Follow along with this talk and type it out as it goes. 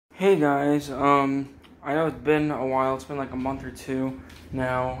Hey guys, I know it's been a while, it's been like a month or two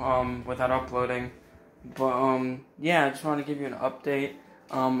now, without uploading, but, yeah, I just wanted to give you an update.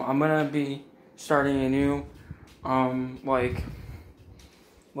 I'm gonna be starting a new, like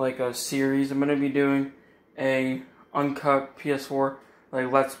a series. I'm gonna be doing a uncut PS4,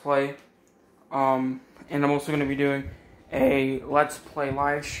 Let's Play, and I'm also gonna be doing a Let's Play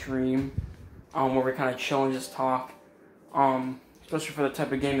live stream, where we kind of chill and just talk, especially for the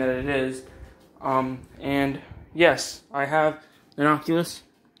type of game that it is. And yes, I have an Oculus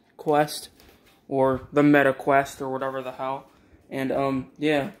Quest, or the Meta Quest, or whatever the hell. And,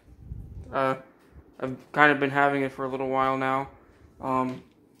 yeah, I've kind of been having it for a little while now. And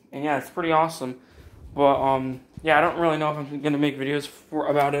yeah, it's pretty awesome. But, yeah, I don't really know if I'm going to make videos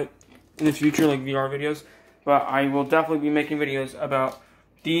about it in the future, like VR videos. But I will definitely be making videos about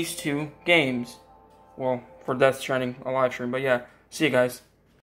these two games. Well, for Death Stranding, a live stream. But yeah, see you guys.